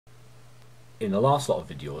In the last lot of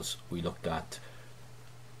videos we looked at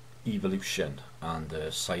evolution and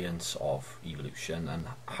the science of evolution and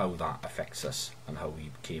how that affects us and how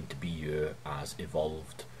we came to be here as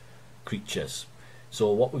evolved creatures.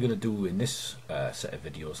 So what we're going to do in this set of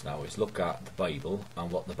videos now is look at the Bible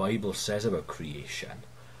and what the Bible says about creation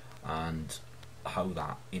and how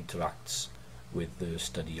that interacts with the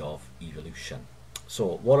study of evolution.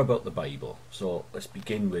 So what about the Bible? So let's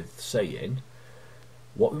begin with saying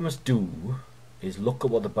what we must do is look at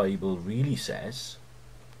what the Bible really says,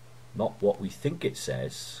 not what we think it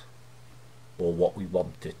says or what we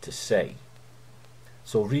want it to say.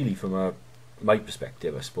 So really from my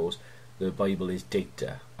perspective, I suppose, the Bible is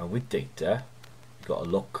data, and with data you've got to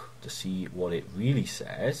look to see what it really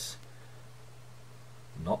says,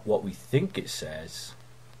 not what we think it says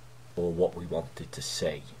or what we want it to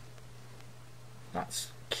say.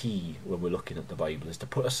 That's key when we're looking at the Bible, is to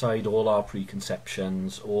put aside all our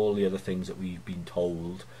preconceptions, all the other things that we've been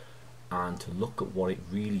told, and to look at what it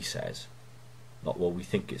really says, not what we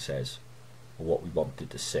think it says or what we want it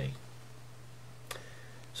to say.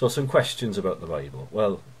 So some questions about the Bible.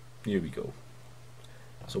 Well, here we go.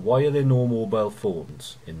 So why are there no mobile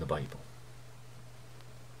phones in the Bible?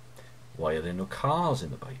 Why are there no cars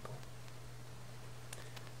in the Bible?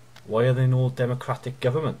 Why are there no democratic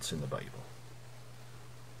governments in the Bible?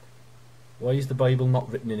 Why is the Bible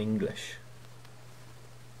not written in English?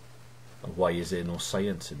 And why is there no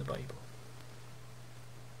science in the Bible?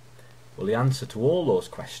 Well, the answer to all those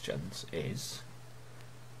questions is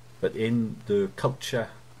that in the culture,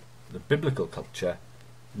 the biblical culture,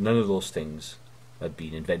 none of those things had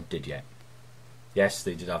been invented yet. Yes,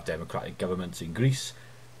 they did have democratic governments in Greece,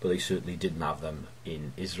 but they certainly didn't have them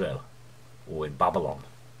in Israel or in Babylon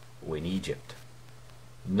or in Egypt.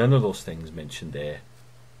 None of those things mentioned there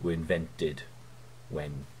were invented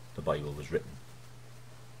when the Bible was written.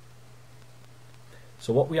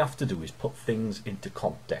 So what we have to do is put things into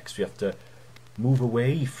context. We have to move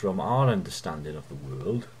away from our understanding of the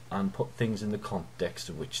world and put things in the context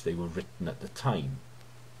of which they were written at the time.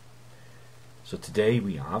 So today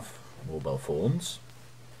we have mobile phones,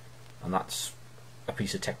 and that's a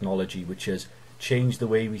piece of technology which has changed the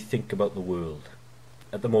way we think about the world.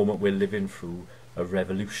 At the moment we're living through a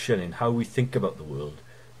revolution in how we think about the world,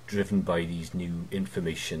 driven by these new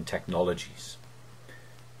information technologies.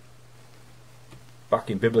 Back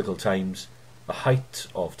in biblical times, the height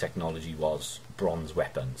of technology was bronze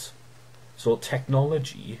weapons. So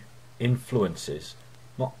technology influences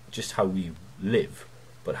not just how we live,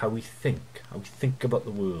 but how we think about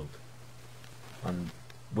the world. And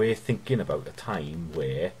we're thinking about a time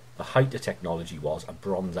where the height of technology was a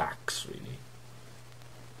bronze axe, really.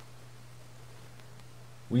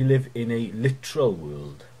 We live in a literal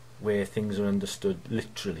world where things are understood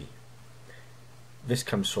literally. This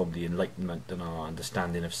comes from the Enlightenment and our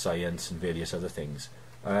understanding of science and various other things,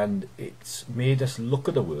 and it's made us look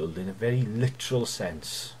at the world in a very literal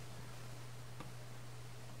sense.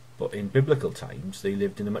 But in biblical times they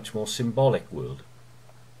lived in a much more symbolic world.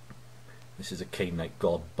 This is a Canaanite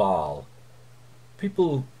god Baal.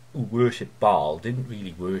 People who worship Baal didn't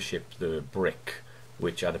really worship the brick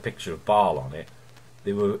which had a picture of Baal on it.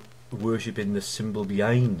 They were worshipping the symbol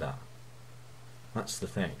behind that. That's the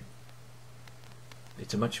thing.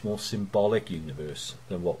 It's a much more symbolic universe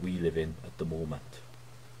than what we live in at the moment.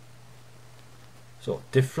 So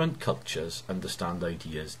different cultures understand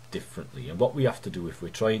ideas differently, and what we have to do if we're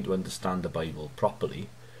trying to understand the Bible properly,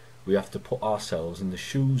 we have to put ourselves in the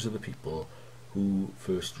shoes of the people who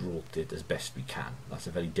first wrote it as best we can. That's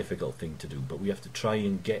a very difficult thing to do, but we have to try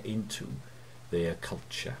and get into their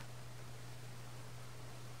culture.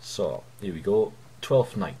 So here we go,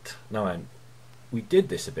 Twelfth Night. Now we did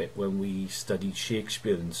this a bit when we studied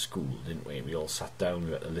Shakespeare in school, didn't we? We all sat down,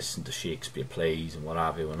 we had to listen to Shakespeare plays and what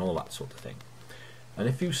have you and all that sort of thing. And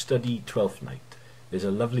if you study Twelfth Night, there's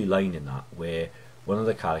a lovely line in that where one of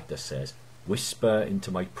the characters says, "Whisper into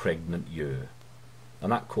my pregnant ear."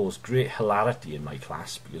 And that caused great hilarity in my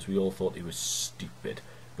class because we all thought it was stupid.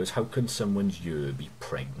 Because how can someone's ear be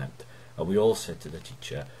pregnant? And we all said to the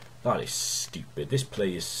teacher, "That is stupid, this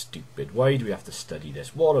play is stupid, why do we have to study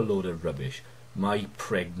this? What a load of rubbish. My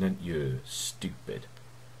pregnant ear, stupid."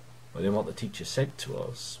 But then what the teacher said to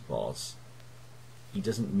us was, he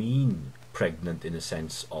doesn't mean pregnant in the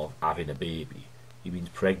sense of having a baby. He means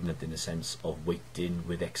pregnant in the sense of waiting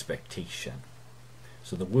with expectation.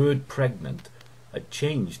 So the word pregnant had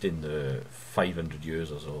changed in the 500 years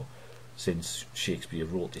or so since Shakespeare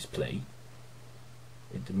wrote this play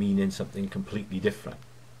into meaning something completely different.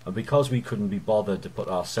 And because we couldn't be bothered to put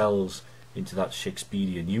ourselves into that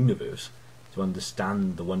Shakespearean universe to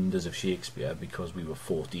understand the wonders of Shakespeare because we were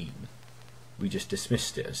 14, we just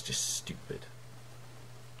dismissed it as just stupid.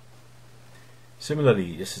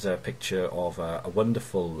 Similarly, this is a picture of a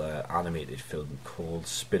wonderful animated film called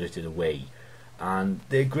Spirited Away, and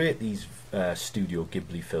they're great, these Studio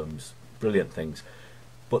Ghibli films, brilliant things,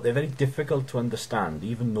 but they're very difficult to understand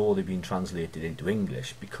even though they've been translated into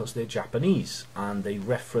English, because they're Japanese and they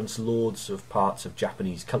reference loads of parts of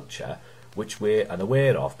Japanese culture which we're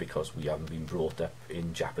unaware of because we haven't been brought up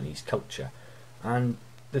in Japanese culture. And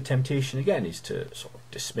the temptation again is to sort of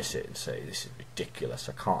dismiss it and say, this is ridiculous,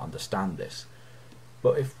 I can't understand this.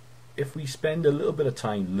 But if we spend a little bit of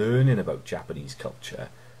time learning about Japanese culture,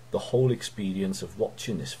 the whole experience of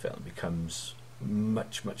watching this film becomes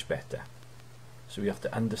much, much better. So we have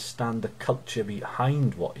to understand the culture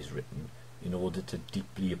behind what is written in order to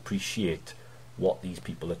deeply appreciate what these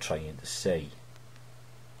people are trying to say.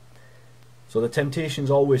 So the temptation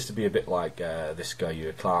is always to be a bit like this guy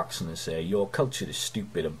here, Clarkson, and say, your culture is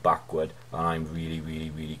stupid and backward and I'm really, really,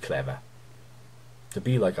 really clever. To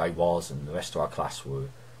be like I was and the rest of our class were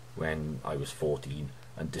when I was 14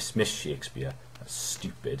 and dismiss Shakespeare as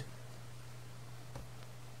stupid.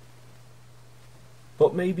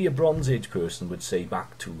 But maybe a Bronze Age person would say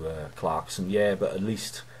back to Clarkson, yeah, but at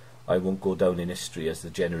least I won't go down in history as the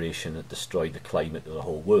generation that destroyed the climate of the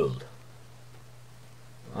whole world.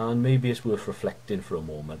 And maybe it's worth reflecting for a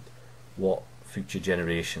moment what future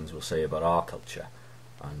generations will say about our culture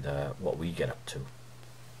and what we get up to.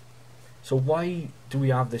 So why do we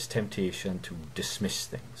have this temptation to dismiss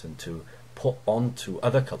things and to put onto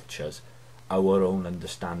other cultures our own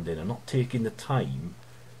understanding and not taking the time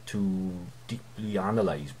to deeply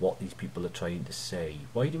analyse what these people are trying to say?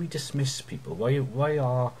 Why do we dismiss people? Why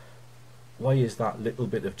is that little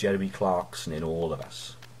bit of Jeremy Clarkson in all of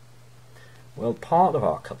us? Well, part of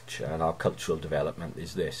our culture and our cultural development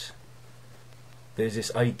is this. There's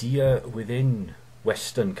this idea within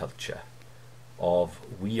Western culture of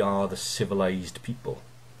we are the civilized people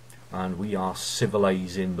and we are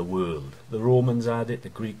civilizing the world. The Romans had it, the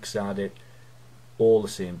Greeks had it, all the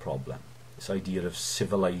same problem. This idea of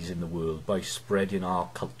civilizing the world by spreading our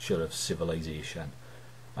culture of civilization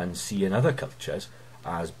and seeing other cultures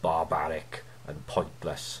as barbaric and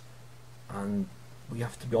pointless. And we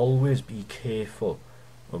have to always be careful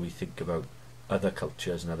when we think about other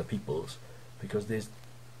cultures and other peoples, because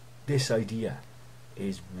this idea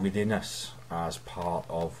is within us as part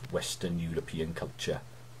of Western European culture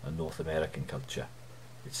and North American culture.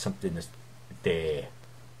 It's something that's there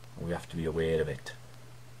and we have to be aware of it.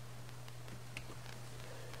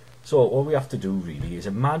 So all we have to do really is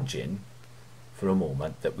imagine for a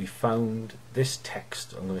moment that we found this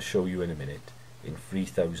text I'm going to show you in a minute in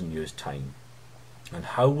 3,000 years time, and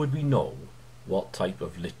how would we know what type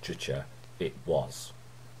of literature it was?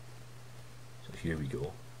 So here we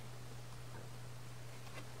go.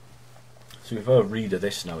 So if I read of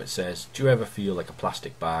this now, it says, do you ever feel like a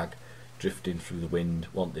plastic bag drifting through the wind,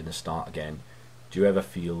 wanting to start again? Do you ever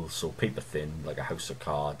feel so paper thin, like a house of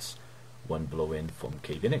cards, one blow in from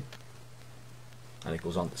caving in? And it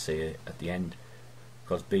goes on to say at the end,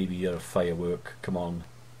 because baby you're a firework, come on,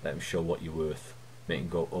 let him show what you're worth, make him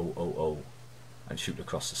go oh oh oh, and shoot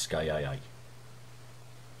across the sky aye aye.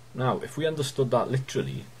 Now if we understood that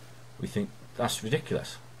literally, we think that's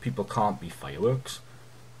ridiculous, people can't be fireworks.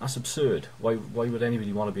 That's absurd. Why would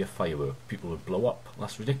anybody want to be a firework? People would blow up.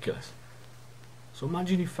 That's ridiculous. So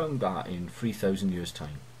imagine you found that in 3,000 years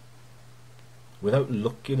time, without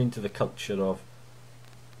looking into the culture of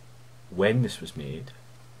when this was made,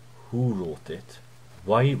 who wrote it,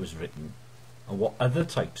 why it was written, and what other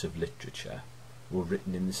types of literature were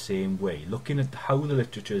written in the same way, looking at how the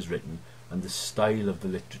literature is written and the style of the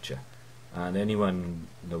literature. And anyone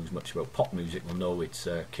who knows much about pop music will know it's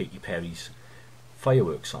Katy Perry's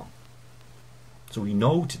Fireworks song. So we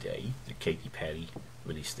know today that Katy Perry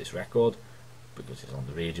released this record because it's on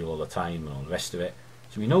the radio all the time and all the rest of it.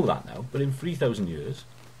 So we know that now, but in 3,000 years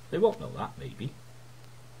they won't know that maybe.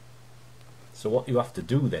 So what you have to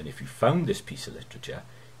do then, if you found this piece of literature,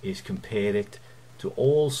 is compare it to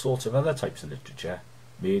all sorts of other types of literature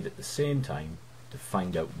made at the same time to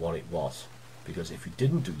find out what it was. Because if you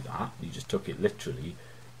didn't do that, you just took it literally,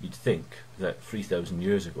 you'd think that 3,000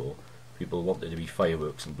 years ago people wanted to be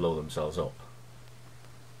fireworks and blow themselves up.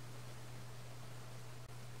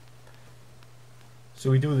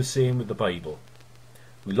 So we do the same with the Bible.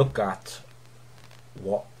 We look at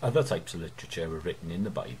what other types of literature were written in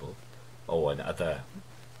the Bible, or in other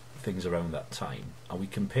things around that time, and we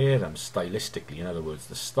compare them stylistically, in other words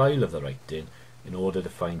the style of the writing, in order to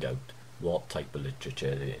find out what type of literature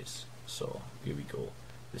it is. So here we go.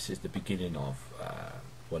 This is the beginning of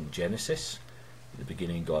 1 Genesis. In the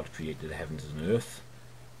beginning God created the heavens and earth.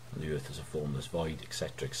 and the earth is a formless void,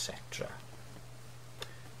 etc., etc.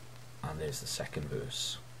 And there's the second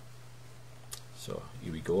verse. So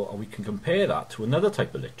here we go, and we can compare that to another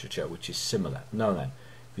type of literature which is similar. Now then,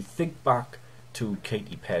 if we think back to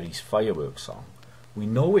Katy Perry's Fireworks song, we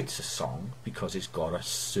know it's a song because it's got a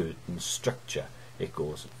certain structure. It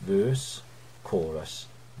goes verse, chorus,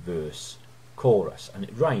 verse, chorus, and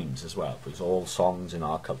it rhymes as well, because all songs in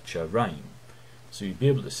our culture rhyme. So you'd be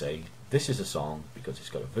able to say this is a song because it's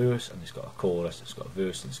got a verse and it's got a chorus, it's got a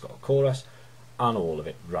verse and it's got a chorus, and all of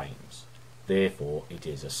it rhymes. Therefore it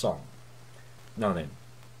is a song. Now then,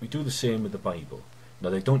 we do the same with the Bible. Now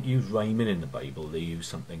they don't use rhyming in the Bible, they use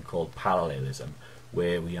something called parallelism,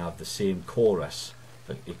 where we have the same chorus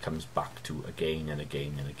that it comes back to again and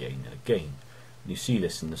again and again and again. And you see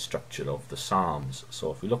this in the structure of the Psalms. So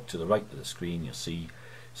if we look to the right of the screen, you'll see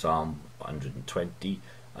Psalm 120,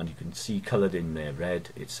 and you can see coloured in there red,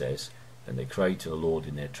 it says, "And they cried to the Lord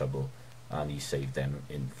in their trouble, and he saved them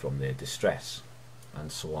from their distress,"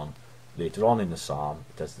 and so on. Later on in the psalm,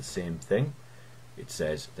 it does the same thing. It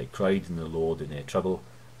says, "They cried to the Lord in their trouble,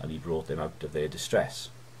 and he brought them out of their distress."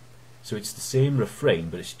 So it's the same refrain,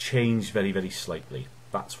 but it's changed very, very slightly.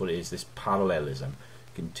 That's what it is, this parallelism.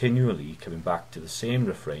 Continually coming back to the same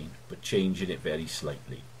refrain, but changing it very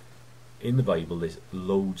slightly. In the Bible, there's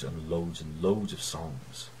loads and loads and loads of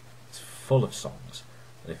songs. It's full of songs.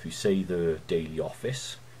 And if you say the daily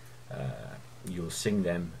office, you'll sing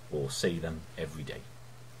them or say them every day.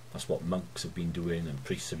 That's what monks have been doing and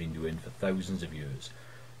priests have been doing for thousands of years.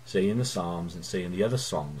 Saying the Psalms and saying the other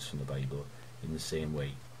songs from the Bible in the same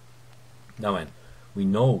way. Now then, we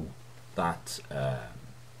know that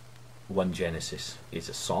 1 Genesis is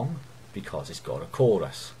a song because it's got a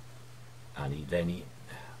chorus. And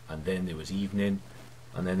then there was evening,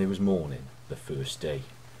 and then there was morning, the first day.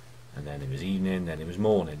 And then there was evening, then it was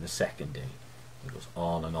morning, the second day. It goes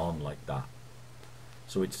on and on like that.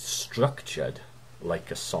 So it's structured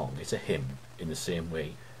like a song. It's a hymn in the same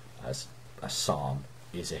way as a psalm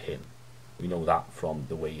is a hymn. We know that from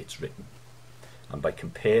the way it's written. And by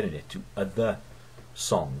comparing it to other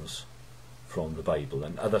songs from the Bible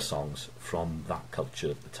and other songs from that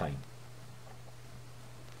culture at the time.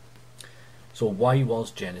 So why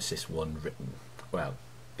was Genesis 1 written? Well,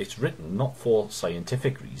 it's written not for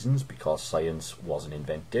scientific reasons, because science wasn't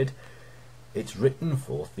invented. It's written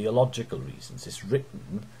for theological reasons. It's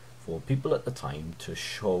written for people at the time to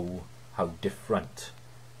show how different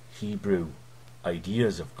Hebrew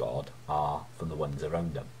ideas of God are from the ones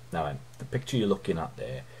around them. Now, the picture you're looking at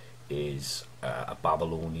there is a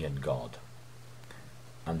Babylonian god.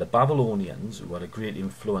 And the Babylonians, who had a great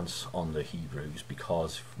influence on the Hebrews,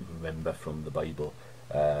 because, if you remember from the Bible,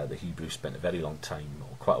 the Hebrews spent a very long time,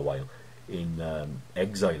 or quite a while, in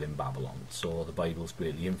exile in Babylon. So the Bible's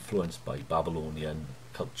greatly influenced by Babylonian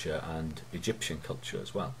culture and Egyptian culture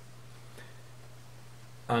as well.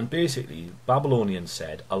 And basically, Babylonians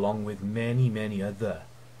said, along with many, many other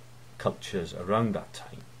cultures around that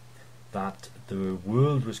time, that the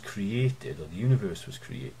world was created, or the universe was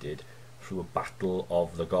created, through a battle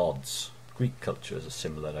of the gods. Greek culture has a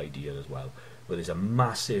similar idea as well, where there's a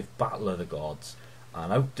massive battle of the gods,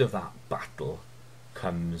 and out of that battle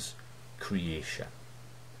comes creation.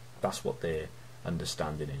 That's what their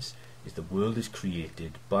understanding is the world is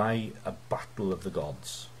created by a battle of the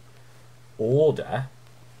gods. Order,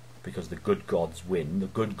 because the good gods win, the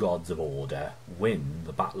good gods of order win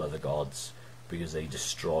the battle of the gods because they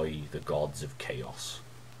destroy the gods of chaos.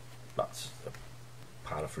 That's a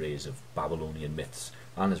paraphrase of Babylonian myths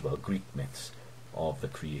and as well Greek myths of the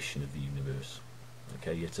creation of the universe.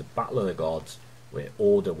 Okay, it's a battle of the gods where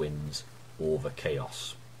order wins over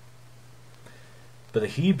chaos. But the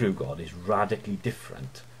Hebrew God is radically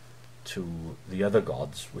different to the other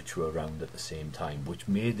gods which were around at the same time, which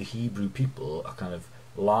made the Hebrew people a kind of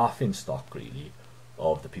laughing stock, really,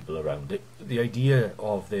 of the people around it. The idea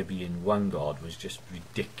of there being one God was just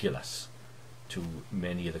ridiculous to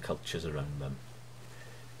many of the cultures around them.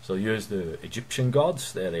 So here's the Egyptian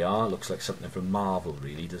gods. There they are. Looks like something from Marvel,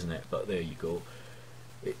 really, doesn't it? But there you go.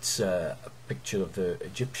 It's a picture of the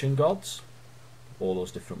Egyptian gods, all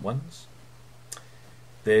those different ones.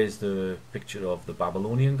 There's the picture of the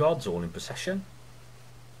Babylonian gods, all in procession.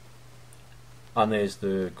 And there's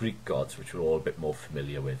the Greek gods, which we're all a bit more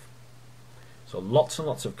familiar with. So lots and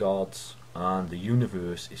lots of gods, and the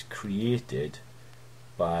universe is created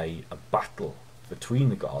by a battle between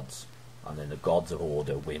the gods, and then the gods of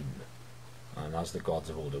order win. And as the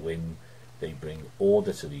gods of order win, they bring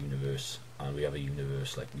order to the universe, and we have a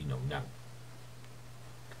universe like we know now.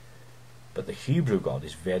 But the Hebrew God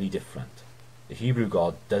is very different. The Hebrew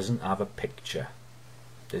God doesn't have a picture.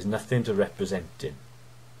 There's nothing to represent him.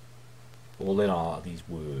 all there are these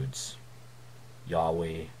words,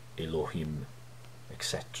 Yahweh, Elohim,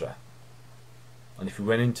 etc. And if we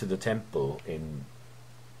went into the temple in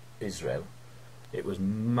Israel, it was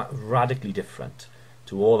radically different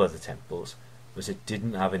to all other temples, because it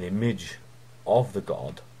didn't have an image of the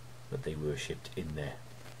God that they worshipped in there.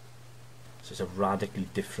 So it's a radically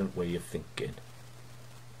different way of thinking.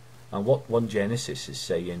 And what 1 Genesis is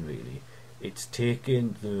saying, really, it's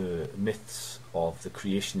taking the myths of the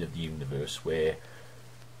creation of the universe, where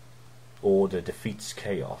order defeats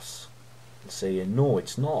chaos, and saying, no,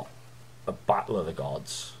 it's not a battle of the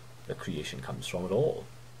gods that creation comes from at all.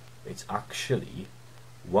 It's actually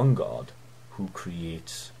one God who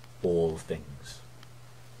creates all things.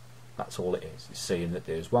 That's all it is. It's saying that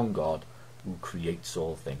there's one God who creates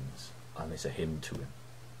all things, and there's a hymn to him.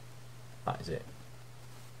 That is it.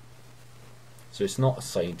 So it's not a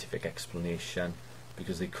scientific explanation,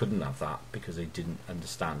 because they couldn't have that, because they didn't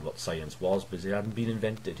understand what science was, because it hadn't been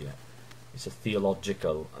invented yet. It's a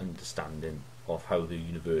theological understanding of how the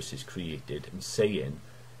universe is created, and saying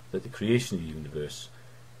that the creation of the universe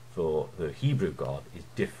for the Hebrew God is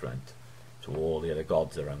different to all the other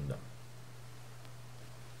gods around them.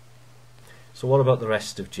 So what about the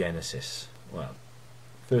rest of Genesis? Well,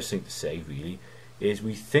 first thing to say, really, is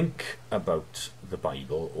we think about the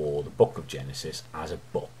Bible, or the book of Genesis, as a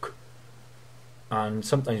book. And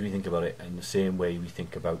sometimes we think about it in the same way we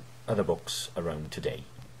think about other books around today.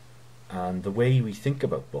 And the way we think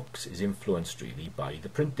about books is influenced really by the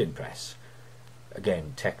printing press.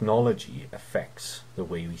 Again, technology affects the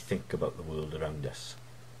way we think about the world around us.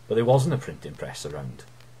 But there wasn't a printing press around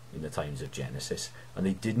in the times of Genesis, and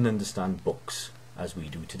they didn't understand books as we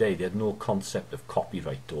do today. They had no concept of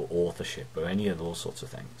copyright or authorship or any of those sorts of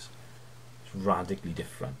things. It's radically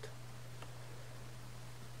different.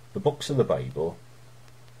 The books of the Bible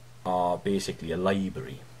are basically a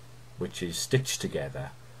library which is stitched together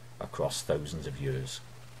across thousands of years.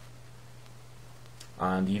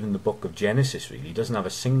 And even the book of Genesis really doesn't have a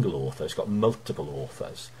single author. It's got multiple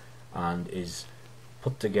authors, and is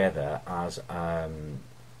put together as an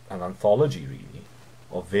anthology really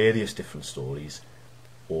of various different stories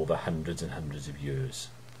over hundreds and hundreds of years.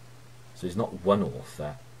 So there's not one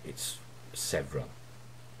author, it's several.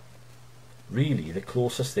 Really, the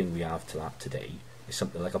closest thing we have to that today is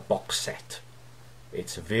something like a box set.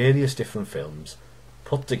 It's various different films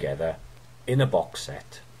put together in a box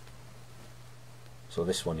set. So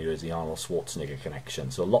this one here is the Arnold Schwarzenegger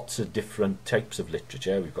connection. So lots of different types of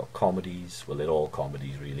literature. We've got comedies, well, they're all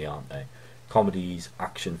comedies really, aren't they? Comedies,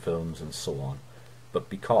 action films, and so on. But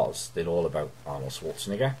because they're all about Arnold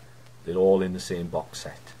Schwarzenegger, they're all in the same box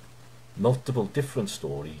set. Multiple different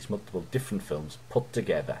stories, multiple different films put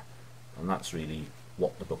together. And that's really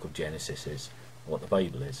what the book of Genesis is, what the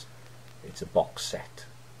Bible is. It's a box set,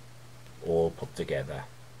 all put together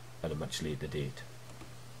at a much later date.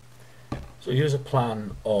 So here's a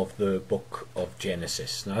plan of the book of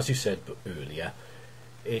Genesis. Now, as you said earlier,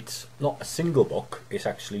 it's not a single book, it's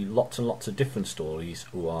actually lots and lots of different stories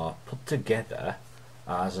who are put together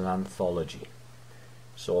as an anthology.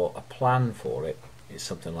 So a plan for it is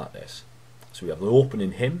something like this. So we have the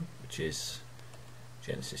opening hymn, which is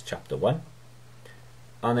Genesis chapter 1,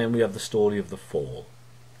 and then we have the story of the fall,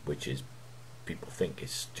 which is, people think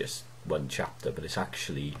it's just one chapter, but it's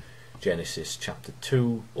actually Genesis chapter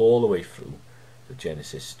 2 all the way through to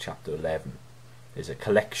Genesis chapter 11. There's a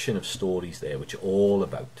collection of stories there which are all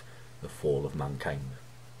about the fall of mankind.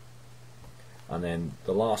 And then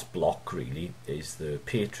the last block really is the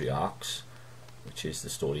patriarchs, which is the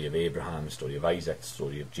story of Abraham, the story of Isaac, the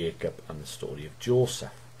story of Jacob, and the story of Joseph.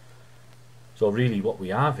 So really what we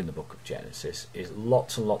have in the book of Genesis is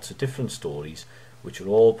lots and lots of different stories which are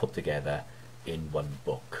all put together in one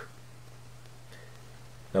book.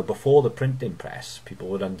 Now, before the printing press, people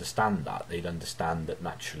would understand that. They'd understand that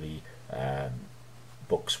naturally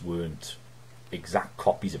books weren't exact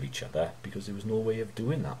copies of each other, because there was no way of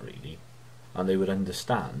doing that really. And they would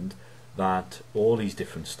understand that all these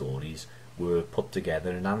different stories were put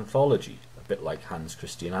together in an anthology, a bit like Hans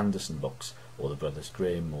Christian Andersen books or the Brothers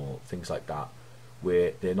Grimm or things like that,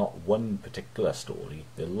 where they're not one particular story,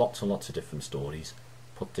 they're lots and lots of different stories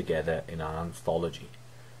put together in an anthology.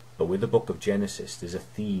 But with the book of Genesis, there's a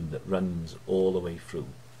theme that runs all the way through.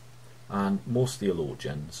 And most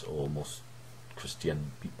theologians, or most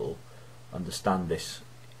Christian people, understand this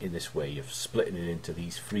in this way of splitting it into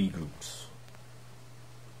these three groups.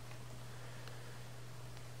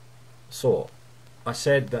 So, I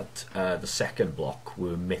said that the second block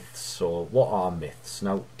were myths. So, what are myths?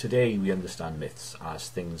 Now, today we understand myths as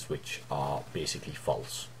things which are basically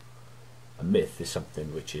false. A myth is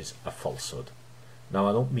something which is a falsehood. Now,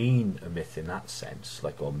 I don't mean a myth in that sense,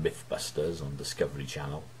 like on Mythbusters on Discovery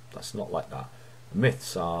Channel. That's not like that.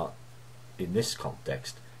 Myths are, in this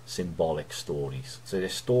context, symbolic stories. So they're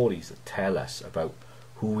stories that tell us about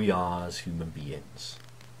who we are as human beings.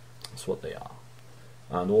 That's what they are.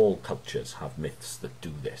 And all cultures have myths that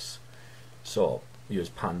do this. So here's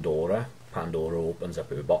Pandora. Pandora opens up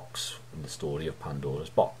her box in the story of Pandora's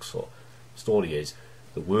box. So the story is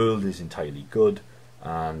the world is entirely good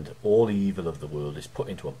and all the evil of the world is put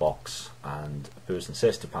into a box, and a person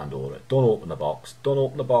says to Pandora, don't open the box, don't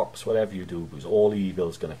open the box, whatever you do, because all the evil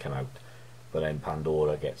is going to come out. But then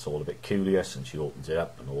Pandora gets all a bit curious and she opens it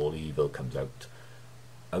up and all the evil comes out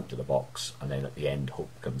of the box, and then at the end hope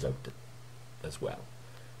comes out as well.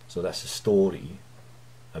 So that's a story,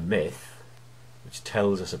 a myth, which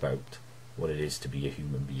tells us about what it is to be a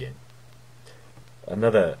human being.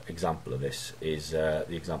 Another example of this is the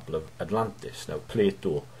example of Atlantis. Now,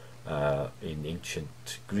 Plato in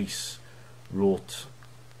ancient Greece wrote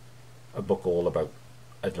a book all about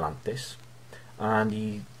Atlantis, and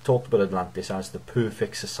he talked about Atlantis as the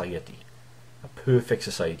perfect society, a perfect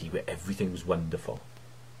society where everything was wonderful.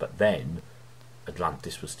 But then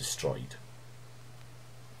Atlantis was destroyed.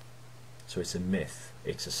 So it's a myth,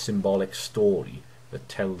 it's a symbolic story that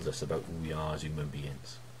tells us about who we are as human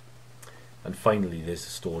beings. And finally, there's the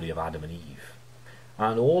story of Adam and Eve.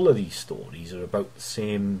 And all of these stories are about the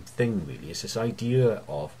same thing, really. It's this idea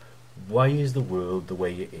of, why is the world the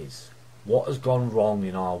way it is? What has gone wrong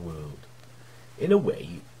in our world? In a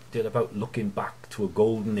way, they're about looking back to a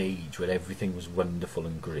golden age where everything was wonderful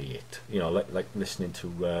and great. You know, like listening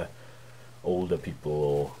to older people,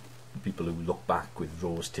 or people who look back with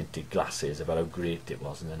rose-tinted glasses about how great it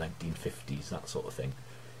was in the 1950s, that sort of thing.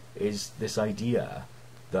 Is this idea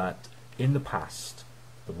that in the past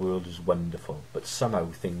the world was wonderful, but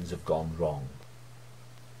somehow things have gone wrong.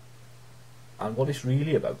 And what it's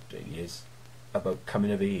really about, really, is about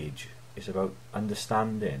coming of age. It's about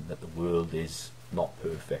understanding that the world is not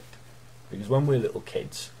perfect. Because when we're little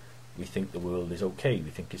kids, we think the world is okay,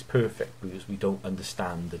 we think it's perfect, because we don't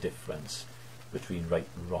understand the difference between right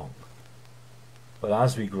and wrong. But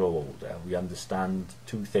as we grow older, we understand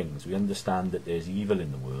two things. We understand that there's evil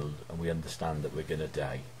in the world, and we understand that we're going to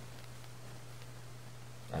die.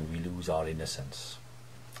 And we lose our innocence.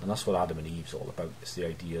 And that's what Adam and Eve's all about. It's the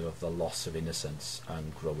idea of the loss of innocence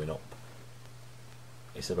and growing up.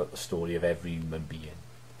 It's about the story of every human being.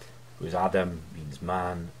 Because Adam means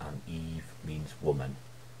man and Eve means woman.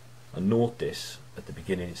 And notice at the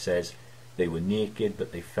beginning it says they were naked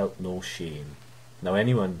but they felt no shame. Now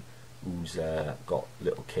anyone who's got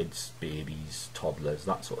little kids, babies, toddlers,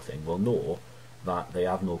 that sort of thing, will know that they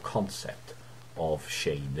have no concept of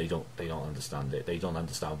shame. They don't understand it. They don't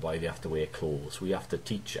understand why they have to wear clothes. We have to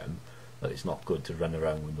teach them that it's not good to run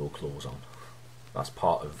around with no clothes on. That's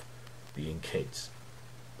part of being kids.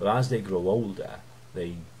 But as they grow older,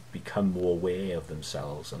 they become more aware of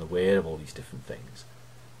themselves and aware of all these different things.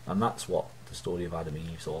 And that's what the story of Adam and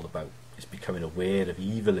Eve is all about. It's becoming aware of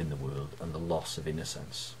evil in the world and the loss of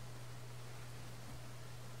innocence.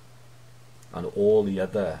 And all the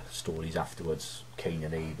other stories afterwards, Cain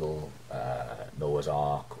and Abel, Noah's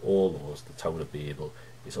Ark, all those, the Tower of Babel,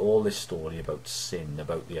 it's all this story about sin,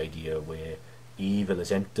 about the idea where evil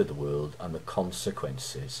has entered the world and the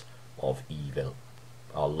consequences of evil,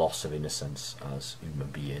 our loss of innocence as human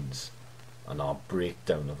beings, and our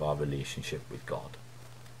breakdown of our relationship with God.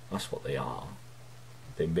 That's what they are.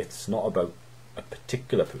 They're myths not about a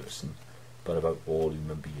particular person, but about all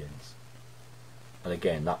human beings. And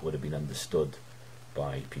again, that would have been understood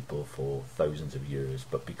by people for thousands of years,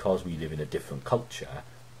 but because we live in a different culture,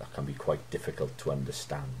 that can be quite difficult to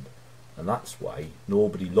understand. And that's why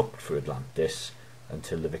nobody looked for Atlantis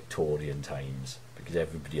until the Victorian times, because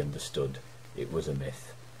everybody understood it was a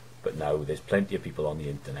myth. But now there's plenty of people on the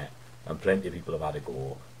internet, and plenty of people have had a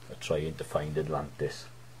go at trying to find Atlantis,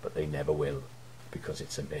 but they never will, because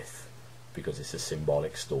it's a myth, because it's a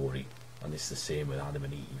symbolic story, and it's the same with Adam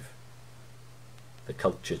and Eve. The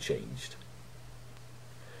culture changed.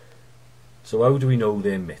 So how do we know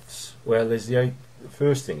they're myths? Well, the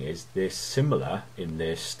first thing is they're similar in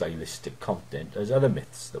their stylistic content as other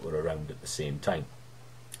myths that were around at the same time.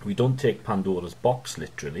 We don't take Pandora's box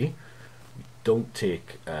literally. We don't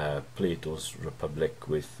take Plato's Republic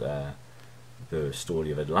with the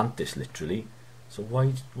story of Atlantis literally. So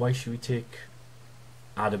why should we take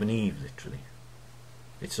Adam and Eve literally?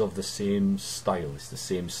 It's of the same style. It's the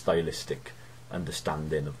same stylistic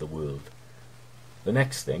understanding of the world. The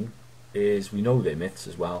next thing is we know they're myths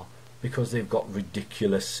as well because they've got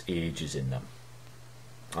ridiculous ages in them.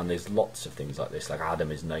 And there's lots of things like this, like Adam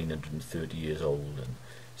is 930 years old and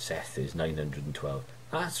Seth is 912.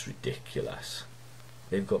 That's ridiculous.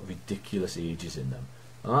 They've got ridiculous ages in them,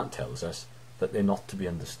 and that tells us that they're not to be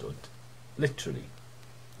understood literally.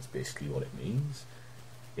 That's basically what it means.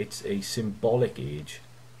 It's a symbolic age,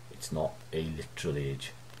 it's not a literal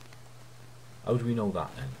age. How do we know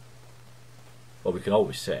that then? Well, we can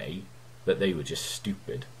always say that they were just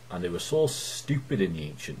stupid, and they were so stupid in the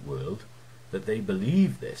ancient world that they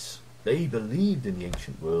believed this. They believed in the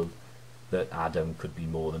ancient world that Adam could be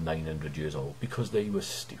more than 900 years old because they were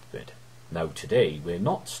stupid. Now today we're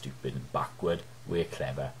not stupid and backward, we're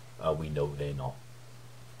clever, and we know they're not.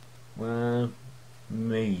 Well,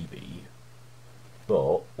 maybe.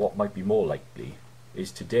 But what might be more likely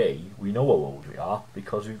is today we know how old we are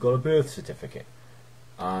because we've got a birth certificate.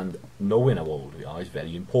 And knowing how old we are is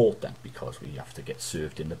very important because we have to get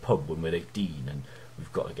served in the pub when we're 18, and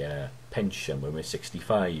we've got to get a pension when we're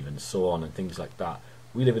 65, and so on and things like that.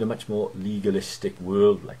 We live in a much more legalistic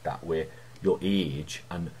world like that, where your age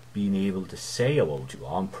and being able to say how old you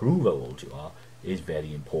are and prove how old you are is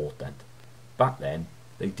very important. Back then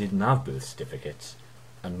they didn't have birth certificates,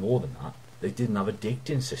 and more than that, they didn't have a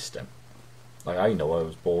dating system. Like, I know I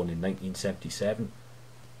was born in 1977,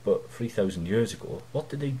 but 3,000 years ago, what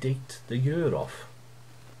did they date the year of?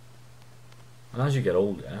 And as you get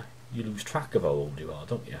older, you lose track of how old you are,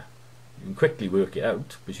 don't you? You can quickly work it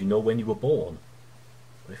out because you know when you were born.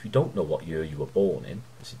 But if you don't know what year you were born in,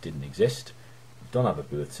 because it didn't exist, you don't have a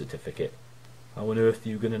birth certificate, how on earth are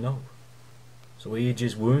you going to know? So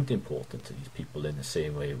ages weren't important to these people in the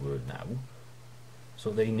same way it were now. So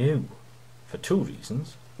they knew, for two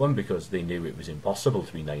reasons. One, because they knew it was impossible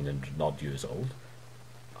to be 900 odd years old,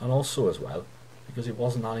 and also as well because it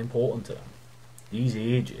wasn't that important to them. These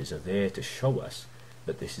ages are there to show us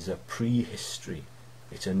that this is a prehistory.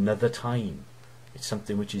 It's another time. It's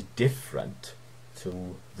something which is different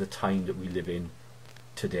to the time that we live in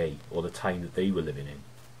today, or the time that they were living in.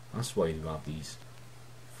 That's why you have these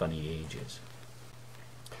funny ages.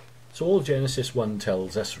 So all Genesis 1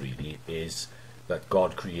 tells us really is that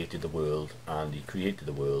God created the world, and he created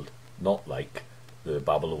the world not like the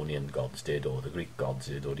Babylonian gods did, or the Greek gods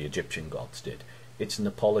did, or the Egyptian gods did. It's an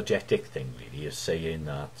apologetic thing really, is saying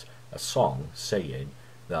that, a song saying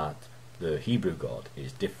that the Hebrew God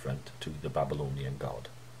is different to the Babylonian God.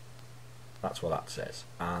 That's what that says.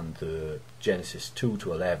 And the Genesis 2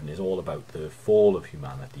 to 11 is all about the fall of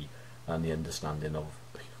humanity and the understanding of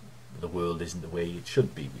the world isn't the way it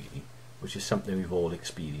should be really, which is something we've all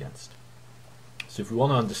experienced. So if we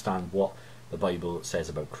want to understand what the Bible says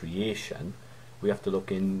about creation, we have to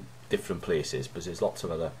look in different places, because there's lots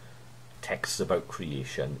of other texts about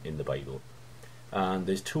creation in the Bible. And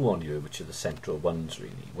there's two on here which are the central ones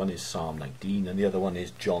really. One is Psalm 19 and the other one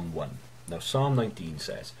is John 1. Now Psalm 19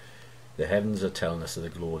 says, "The heavens are telling us of the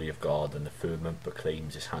glory of God, and the firmament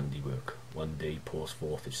proclaims his handiwork. One day pours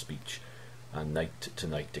forth his speech, and night to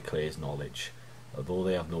night declares knowledge. Although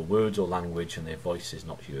they have no words or language, and their voice is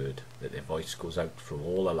not heard, that their voice goes out through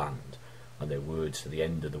all the land, and their words to the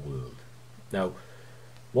end of the world." Now,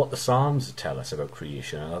 what the Psalms tell us about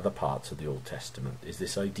creation and other parts of the Old Testament is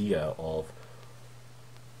this idea of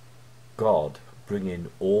God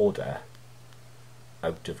bringing order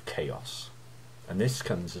out of chaos. And this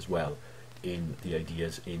comes as well in the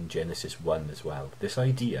ideas in Genesis 1 as well. This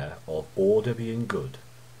idea of order being good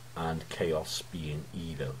and chaos being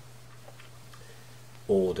evil.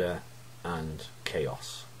 Order and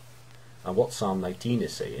chaos. And what Psalm 19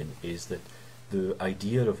 is saying is that the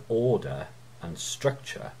idea of order and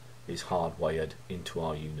structure is hardwired into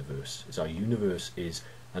our universe. As our universe is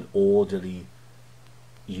an orderly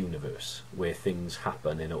universe where things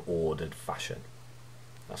happen in an ordered fashion.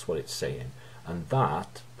 That's what it's saying. And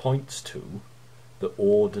that points to the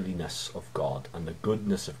orderliness of God and the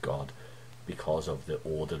goodness of God because of the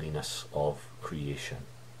orderliness of creation.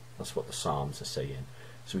 That's what the Psalms are saying.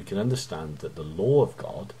 So we can understand that the law of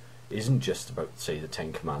God isn't just about, say, the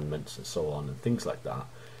Ten Commandments and so on and things like that.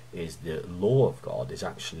 Is the law of God is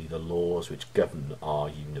actually the laws which govern our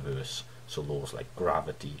universe. So laws like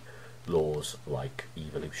gravity, laws like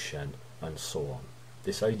evolution and so on.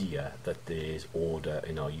 This idea that there is order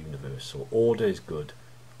in our universe. So order is good,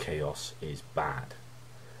 chaos is bad.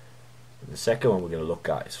 And the second one we're going to look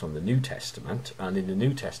at is from the New Testament, and in the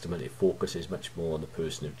New Testament it focuses much more on the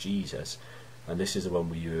person of Jesus. And this is the one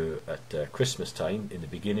we hear at Christmas time. In the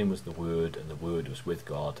beginning was the Word, and the Word was with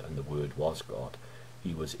God, and the Word was God.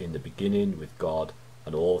 He was in the beginning with God,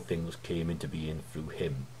 and all things came into being through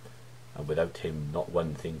him. And without him not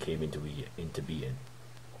one thing came into being.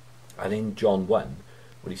 And in John 1,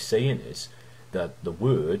 what he's saying is that the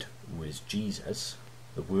Word, who is Jesus,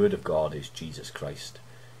 the Word of God is Jesus Christ.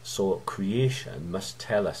 So creation must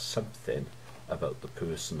tell us something about the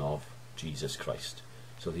person of Jesus Christ.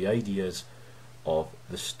 So the ideas of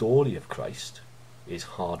the story of Christ is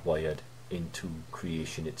hardwired into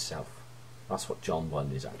creation itself. That's what John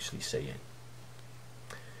 1 is actually saying.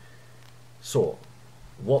 So,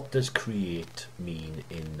 what does create mean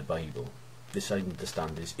in the Bible? This, I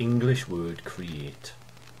understand, is English word create.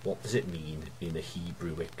 What does it mean in a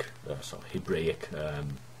Hebraic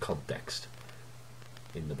context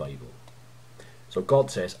in the Bible? So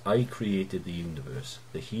God says, I created the universe.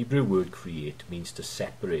 The Hebrew word create means to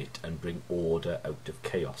separate and bring order out of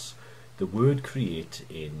chaos. The word create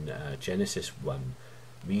in Genesis 1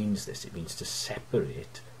 means this. It means to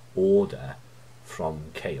separate order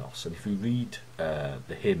from chaos. And if we read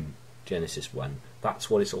the hymn Genesis 1, that's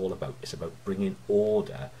what it's all about. It's about bringing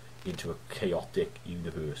order into a chaotic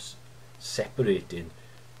universe, separating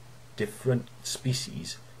different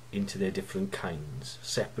species into their different kinds,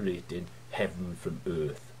 separating heaven from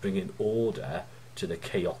earth, bringing order to the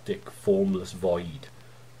chaotic, formless void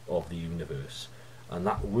of the universe. And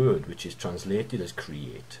that word, which is translated as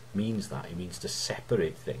create, means that. It means to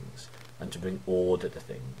separate things and to bring order to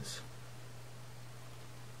things.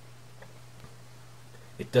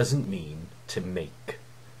 It doesn't mean to make.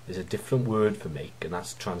 There's a different word for make, and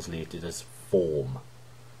that's translated as form,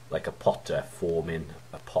 like a potter forming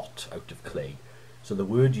a pot out of clay. So the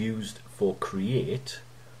word used for create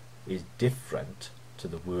is different to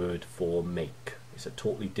the word for make. It's a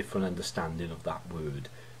totally different understanding of that word.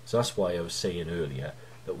 So that's why I was saying earlier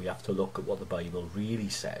that we have to look at what the Bible really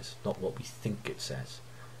says, not what we think it says.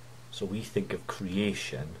 So we think of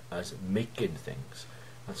creation as making things.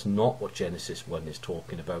 That's not what Genesis 1 is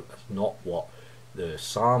talking about. That's not what the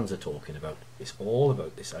Psalms are talking about. It's all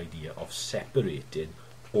about this idea of separating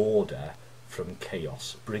order from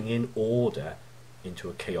chaos, bringing order into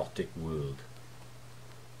a chaotic world.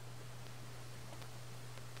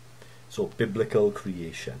 So biblical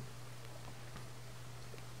creation.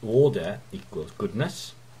 Order equals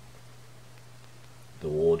goodness, the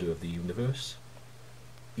order of the universe.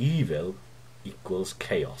 Evil equals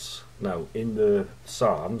chaos. Now in the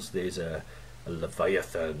Psalms there's a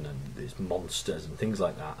Leviathan and there's monsters and things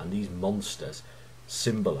like that, and these monsters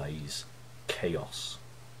symbolize chaos.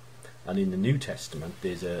 And in the New Testament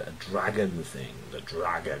there's a dragon thing, the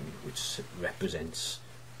dragon, which represents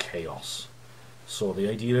chaos. So the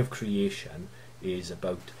idea of creation is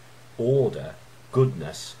about order,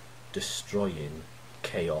 goodness, destroying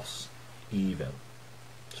chaos, evil.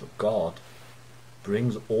 So God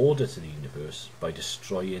brings order to the universe by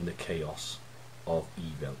destroying the chaos of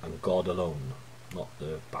evil, and God alone, not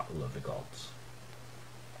the battle of the gods.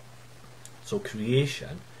 So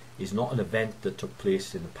creation is not an event that took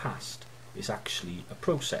place in the past, it's actually a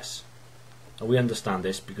process. And we understand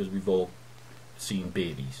this because we've all seen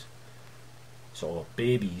babies. So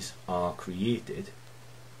babies are created,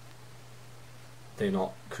 they're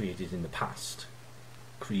not created in the past.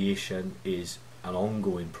 Creation is an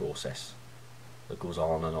ongoing process that goes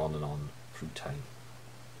on and on and on through time.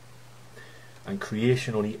 And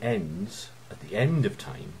creation only ends at the end of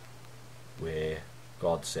time, where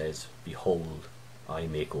God says, behold, I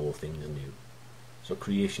make all things new. So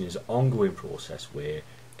creation is an ongoing process where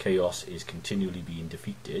chaos is continually being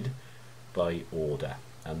defeated by order,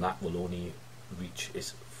 and that will only reach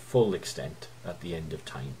its full extent at the end of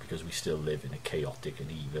time, because we still live in a chaotic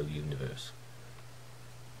and evil universe.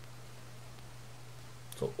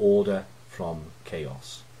 So order from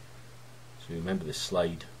chaos. So remember this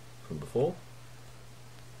slide from before?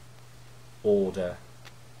 Order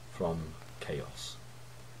from chaos.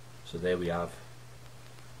 So there we have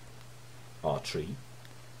our tree,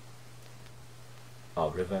 our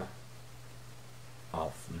river,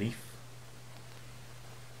 our leaf,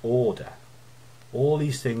 order. All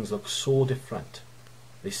these things look so different.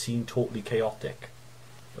 They seem totally chaotic,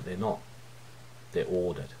 but they're not. They're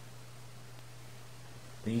ordered.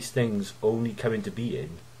 These things only come into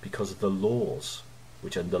being because of the laws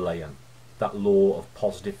which underlie them. That law of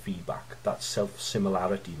positive feedback, that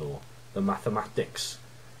self-similarity law, the mathematics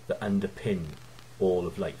that underpin all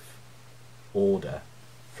of life. Order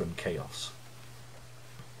from chaos.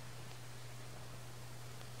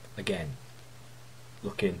 Again,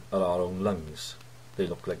 looking at our own lungs, they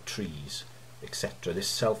look like trees, etc. This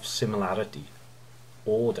self-similarity,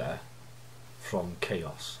 order from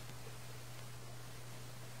chaos.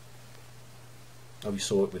 And we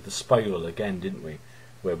saw it with the spiral again, didn't we?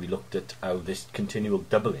 Where we looked at how this continual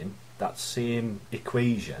doubling, that same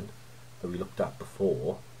equation that we looked at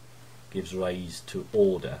before, gives rise to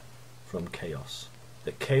order from chaos.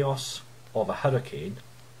 The chaos of a hurricane,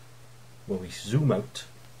 when we zoom out,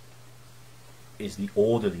 is the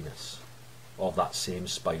orderliness of that same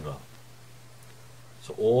spiral.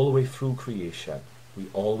 So all the way through creation, we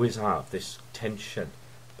always have this tension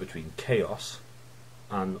between chaos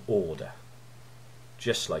and order.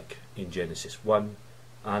 Just like in Genesis 1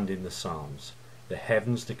 and in the Psalms, the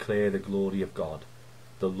heavens declare the glory of God.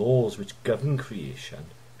 The laws which govern creation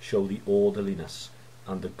show the orderliness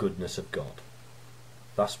and the goodness of God.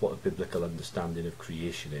 That's what a biblical understanding of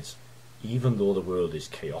creation is. Even though the world is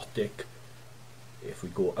chaotic, if we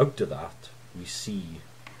go out to that, we see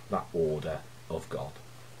that order of God.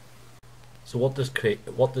 So what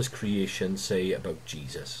does creation say about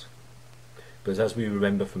Jesus? Because as we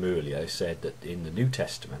remember from earlier, I said that in the New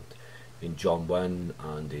Testament, in John 1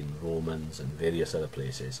 and in Romans and various other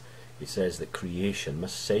places, it says that creation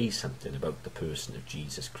must say something about the person of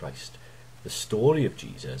Jesus Christ. The story of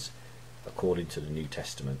Jesus, according to the New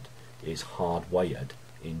Testament, is hardwired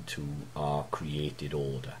into our created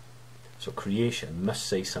order. So creation must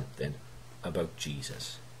say something about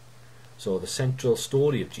Jesus. So the central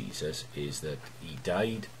story of Jesus is that he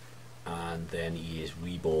died and then he is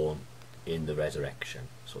reborn in the resurrection.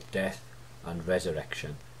 So death and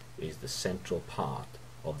resurrection is the central part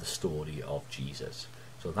of the story of Jesus.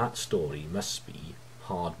 So that story must be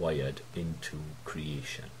hardwired into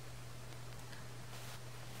creation.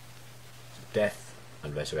 So death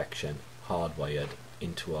and resurrection hardwired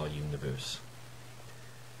into our universe.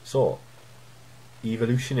 So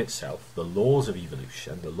evolution itself, the laws of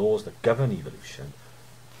evolution, the laws that govern evolution,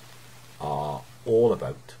 are all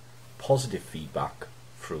about positive feedback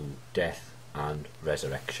through death and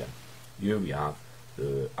resurrection. Here we have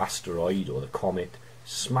the asteroid or the comet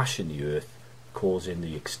smashing the earth, causing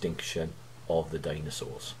the extinction of the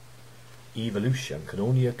dinosaurs. Evolution can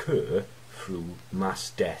only occur through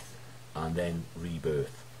mass death and then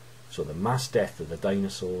rebirth. So the mass death of the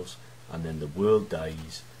dinosaurs, and then the world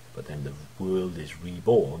dies, but then the world is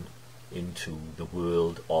reborn into the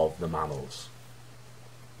world of the mammals.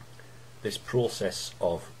 This process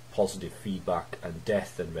of positive feedback and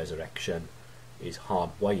death and resurrection is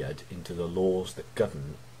hardwired into the laws that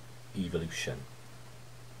govern evolution.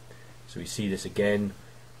 So we see this again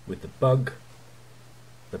with the bug.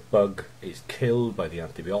 The bug is killed by the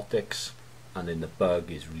antibiotics, and then the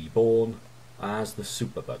bug is reborn as the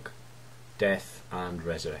superbug. Death and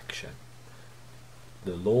resurrection.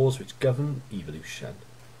 The laws which govern evolution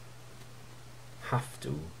have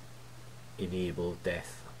to enable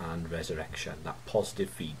death and resurrection, that positive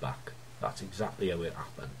feedback. That's exactly how it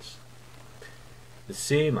happens. The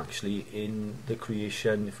same actually in the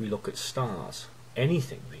creation if we look at stars.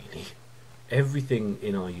 Anything really. Everything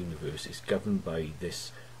in our universe is governed by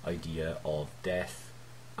this idea of death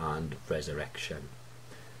and resurrection.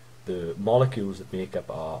 The molecules that make up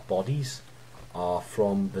our bodies are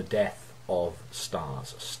from the death of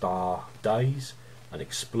stars. A star dies and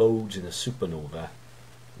explodes in a supernova,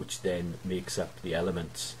 which then makes up the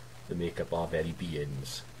elements that make up our very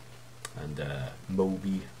beings. And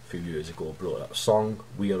Moby, a few years ago, brought out a song,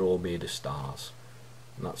 "We Are All Made of Stars,"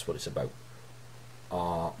 and that's what it's about.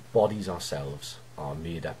 Our bodies ourselves are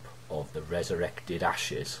made up of the resurrected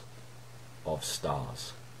ashes of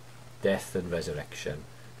stars. Death and resurrection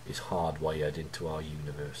is hardwired into our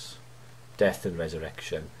universe. Death and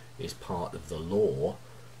resurrection is part of the law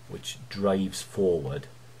which drives forward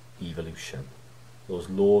evolution. Those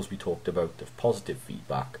laws we talked about of positive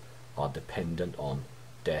feedback are dependent on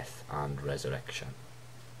death and resurrection.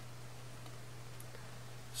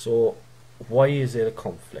 So why is there a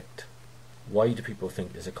conflict? Why do people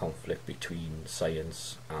think there's a conflict between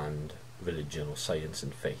science and religion, or science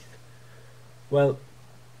and faith? Well,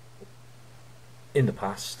 in the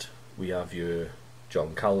past we have your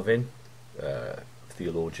John Calvin,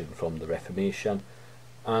 theologian from the Reformation,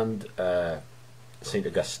 and St.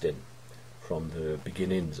 Augustine from the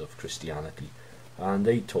beginnings of Christianity, and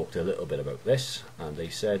they talked a little bit about this, and they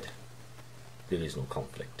said there is no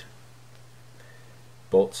conflict.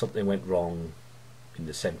 But something went wrong in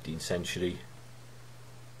the 17th century,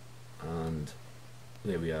 and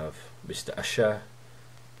there we have Mr. Ussher,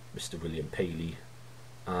 Mr. William Paley,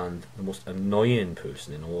 and the most annoying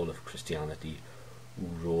person in all of Christianity, who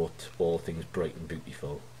wrote All Things Bright and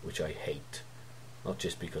Beautiful, which I hate. Not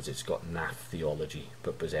just because it's got naff theology,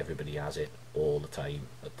 but because everybody has it all the time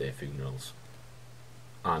at their funerals,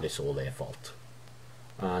 and it's all their fault.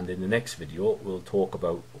 And in the next video we'll talk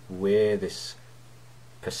about where this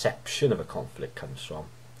perception of a conflict comes from,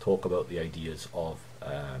 talk about the ideas of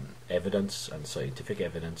evidence and scientific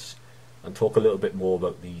evidence, and talk a little bit more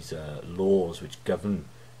about these laws which govern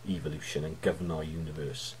evolution and govern our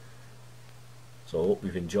universe. So I hope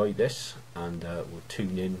you've enjoyed this, and we'll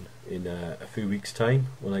tune in a few weeks' time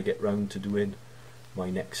when I get round to doing my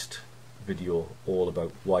next video all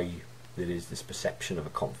about why there is this perception of a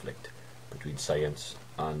conflict between science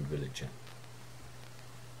and religion.